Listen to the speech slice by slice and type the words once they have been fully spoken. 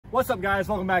What's up, guys?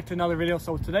 Welcome back to another video.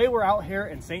 So today we're out here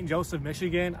in St. Joseph,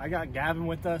 Michigan. I got Gavin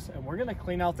with us and we're gonna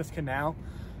clean out this canal.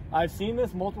 I've seen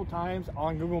this multiple times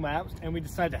on Google Maps and we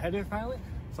decided to head here finally.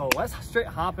 So let's straight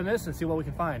hop in this and see what we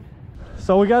can find.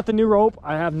 So we got the new rope.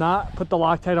 I have not put the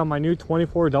Loctite on my new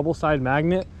 24 double-side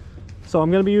magnet. So I'm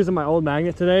gonna be using my old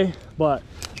magnet today. But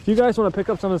if you guys wanna pick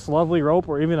up some of this lovely rope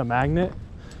or even a magnet,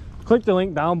 click the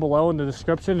link down below in the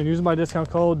description and use my discount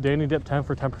code DannyDip10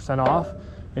 for 10% off.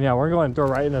 And yeah, we're going to throw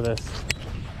right into this.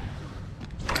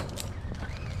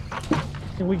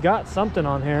 And we got something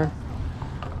on here.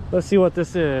 Let's see what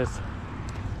this is.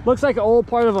 Looks like an old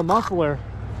part of a muffler.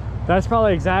 That's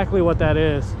probably exactly what that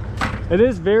is. It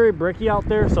is very bricky out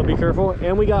there, so be careful.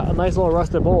 And we got a nice little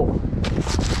rusted bolt.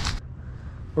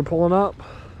 We're pulling up.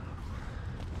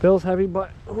 Feels heavy,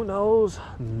 but who knows?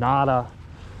 Nada.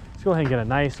 Let's go ahead and get a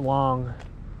nice long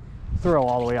throw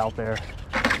all the way out there.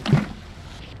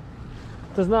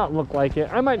 Does not look like it.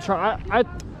 I might try.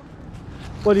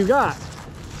 What do you got?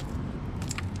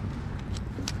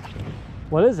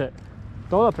 What is it?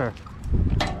 Throw it up here.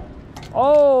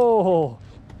 Oh,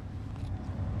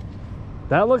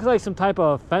 that looks like some type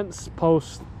of fence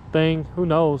post thing. Who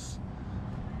knows?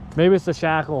 Maybe it's the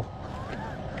shackle.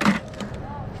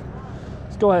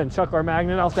 Let's go ahead and chuck our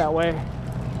magnet out that way.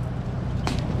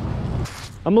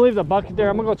 I'm gonna leave the bucket there.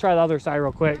 I'm gonna go try the other side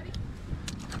real quick.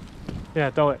 Yeah,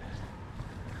 throw it.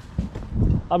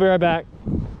 I'll be right back.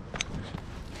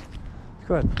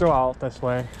 Go ahead and throw out this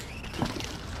way.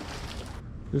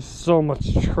 There's so much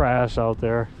trash out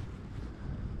there.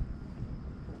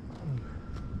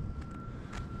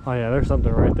 Oh yeah, there's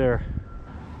something right there.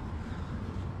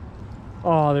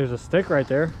 Oh, there's a stick right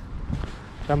there.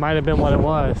 That might have been what it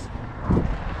was.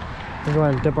 We'll go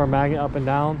ahead and dip our magnet up and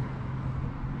down.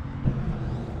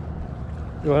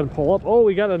 Go ahead and pull up. Oh,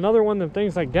 we got another one of them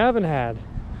things like Gavin had.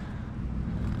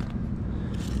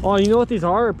 Oh, you know what these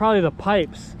are? Probably the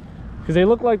pipes, because they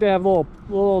look like they have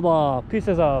little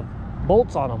pieces of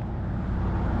bolts on them.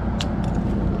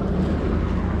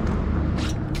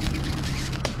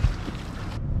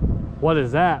 What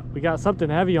is that? We got something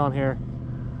heavy on here.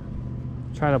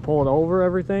 Trying to pull it over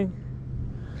everything.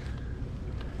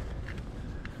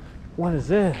 What is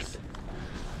this?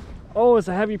 Oh, it's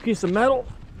a heavy piece of metal.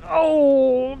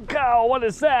 Oh cow, what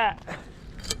is that?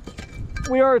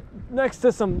 We are next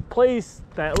to some place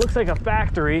that looks like a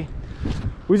factory.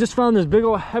 We just found this big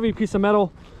old heavy piece of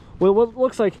metal with what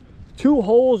looks like two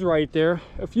holes right there.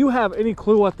 If you have any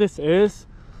clue what this is,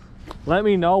 let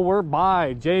me know. We're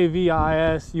by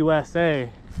JVIS USA.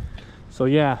 So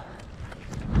yeah.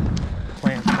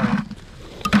 Plant.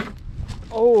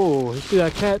 Oh, you see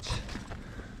that catch?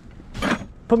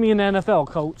 Put me in the NFL,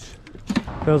 coach.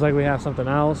 Feels like we have something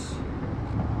else.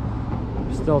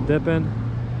 Still dipping.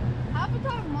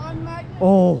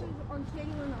 Oh,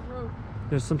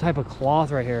 there's some type of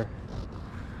cloth right here.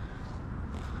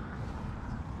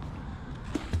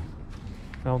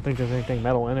 I don't think there's anything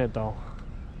metal in it though.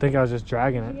 I think I was just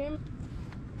dragging it.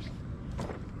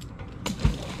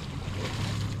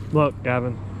 Look,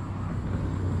 Gavin.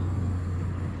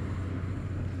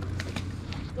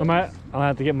 I'll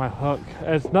have to get my hook.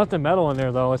 It's nothing metal in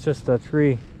there though. It's just a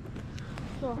tree.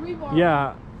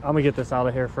 Yeah, I'm gonna get this out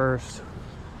of here first.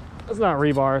 It's not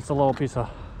rebar, it's a little piece of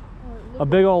a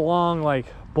big old long like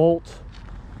bolt.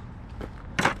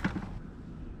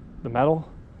 The metal.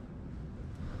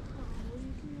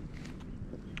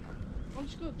 I'm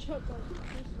just gonna check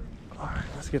that. Alright,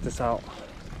 let's get this out.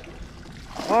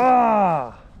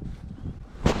 Ah!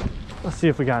 Let's see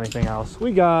if we got anything else.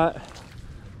 We got a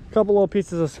couple little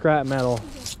pieces of scrap metal.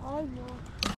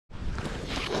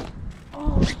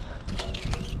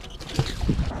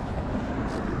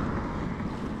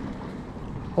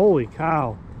 Holy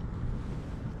cow.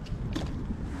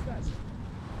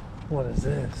 What is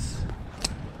this?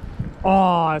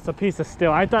 Oh, it's a piece of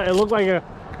steel. I thought it looked like a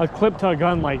clip to a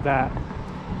gun like that.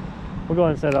 We'll go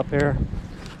ahead and set it up here.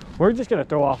 We're just gonna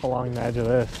throw off along the edge of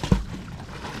this.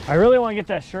 I really want to get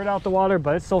that shirt out the water,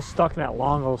 but it's still stuck in that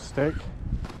long old stick.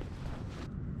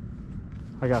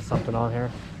 I got something on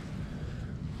here.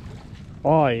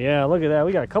 Oh yeah, look at that.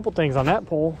 We got a couple things on that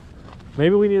pole.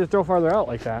 Maybe we need to throw farther out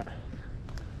like that.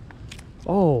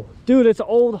 Oh, dude, it's an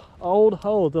old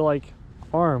hoe to like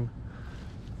farm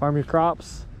your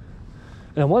crops.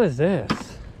 And what is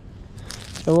this?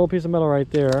 A little piece of metal right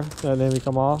there that didn't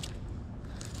come off.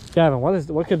 Gavin,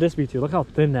 what could this be to? Look how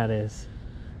thin that is.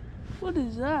 What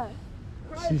is that?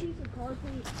 Probably a piece of car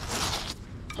plate.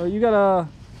 Oh, you got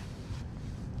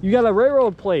a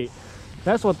railroad plate.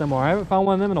 That's what them are. I haven't found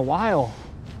one of them in a while.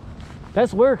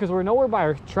 That's weird because we're nowhere by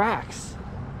our tracks.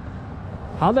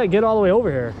 How'd that get all the way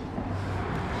over here?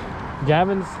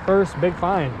 Gavin's first big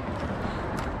find.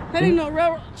 That ain't no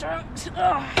railroad tracks.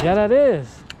 Ugh. Yeah, that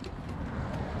is.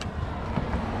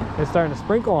 It's starting to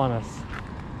sprinkle on us.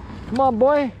 Come on,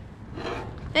 boy.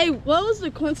 Hey, what was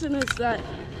the coincidence that...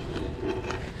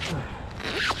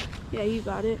 Yeah, you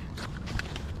got it.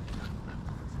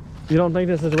 You don't think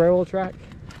this is a railroad track?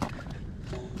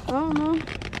 I don't know.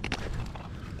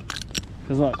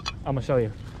 Because look, I'm gonna show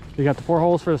you. You got the 4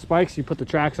 holes for the spikes, you put the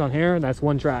tracks on here, and that's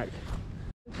one track.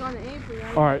 It's on the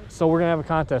apron. All right, so we're gonna have a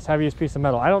contest, heaviest piece of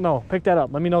metal. I don't know, pick that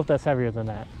up. Let me know if that's heavier than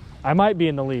that. I might be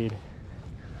in the lead.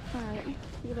 All right.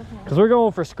 Because we're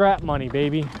going for scrap money,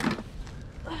 baby.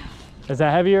 Is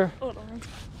that heavier? Hold on.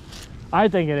 I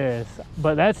think it is,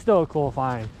 but that's still a cool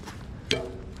find.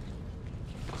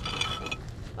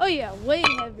 Oh yeah, way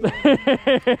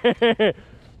heavier.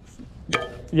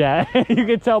 Yeah, you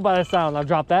can tell by the sound. I'll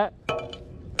drop that.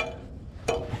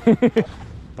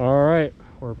 All right,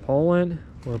 we're pulling.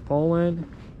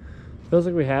 Feels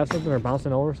like we have something or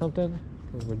bouncing over something.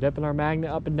 We're dipping our magnet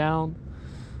up and down.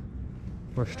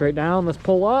 We're straight down. Let's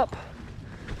pull up.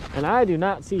 And I do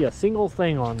not see a single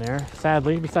thing on there,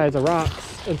 sadly, besides the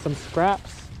rocks and some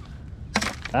scraps.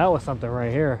 That was something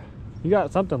right here. You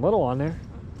got something little on there.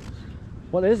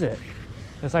 What is it?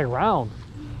 It's like round.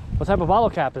 What type of bottle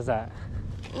cap is that?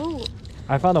 Ooh.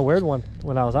 I found a weird one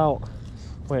when I was out.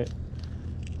 Wait.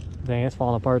 Dang, it's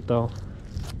falling apart though.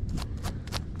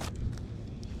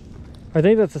 I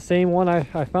think that's the same one I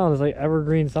found. It's like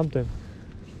evergreen something.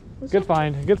 Good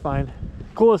find, good find.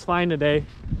 Coolest find today.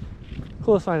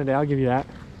 Coolest find today, I'll give you that.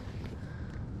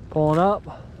 Pulling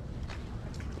up.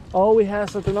 Oh, we have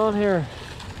something on here.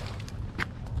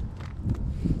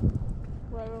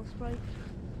 Railroad spike.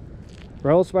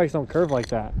 Railroad spikes don't curve like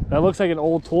that. That looks like an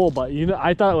old tool, but you know,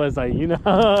 I thought it was like, you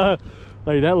know,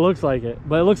 like that looks like it.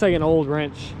 But it looks like an old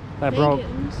wrench that broke.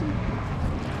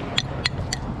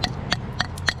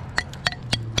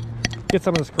 Get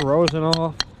some of this corrosion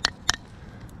off.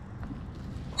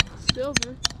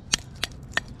 Silver.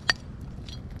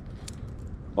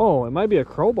 Oh, it might be a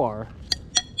crowbar.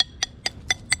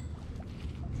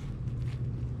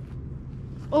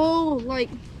 Oh, like...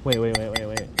 Wait. Oh,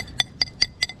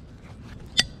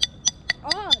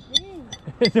 dang.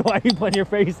 Why are you putting your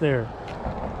face there?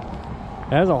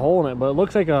 It has a hole in it, but it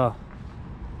looks like a...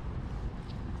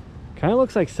 Kind of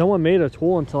looks like someone made a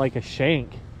tool into like a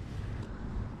shank.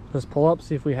 Let's pull up,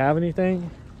 see if we have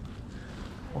anything.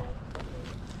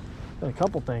 Got a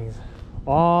couple things.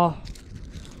 Oh,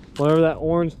 whatever that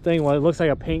orange thing was, it looks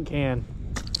like a paint can.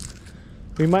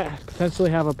 We might potentially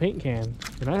have a paint can,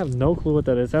 and I have no clue what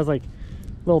that is. It has like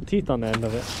little teeth on the end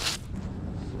of it.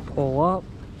 Pull up.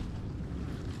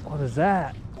 What is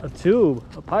that? A tube,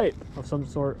 a pipe of some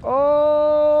sort.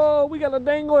 Oh, we got a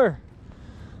dangler.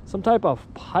 Some type of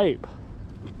pipe.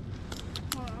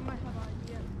 Hold on, I might have an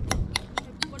idea.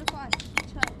 What if I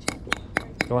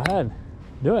touch? Go ahead,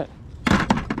 do it.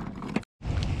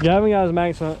 Gavin got his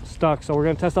magnet stuck, so we're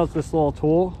gonna test out this little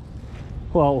tool.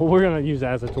 Well, we're gonna use it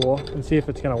as a tool and see if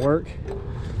it's gonna work.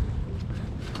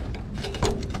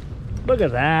 Look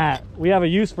at that. We have a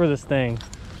use for this thing.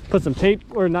 Put some tape,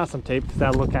 or not some tape, because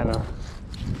that'll look kind of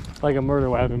like a murder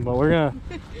weapon, but we're gonna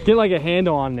get like a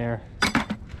handle on there.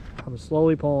 I'm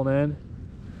slowly pulling in.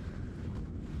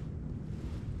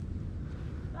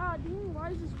 Ah, dang,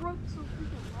 why is this rope so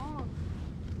freaking long?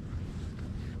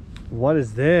 What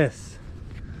is this?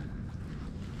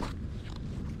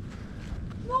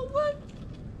 No way!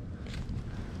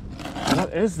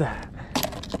 What is that?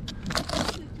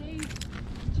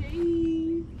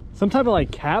 Jeez. Some type of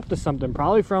like cap to something,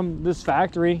 probably from this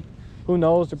factory. Who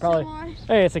knows? They're probably...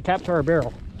 Hey, it's a cap to our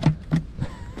barrel.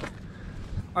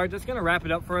 All right, that's gonna wrap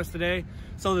it up for us today.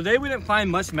 So today we didn't find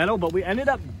much metal, but we ended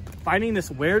up finding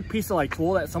this weird piece of like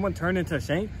tool that someone turned into a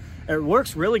shank. It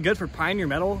works really good for prying your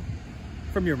metal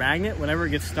from your magnet whenever it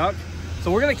gets stuck.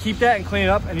 So we're gonna keep that and clean it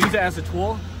up and use it as a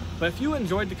tool. But if you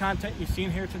enjoyed the content you've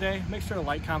seen here today, make sure to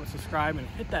like, comment, subscribe, and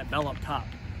hit that bell up top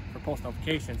for post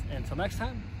notifications. And until next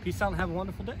time, peace out and have a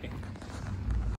wonderful day.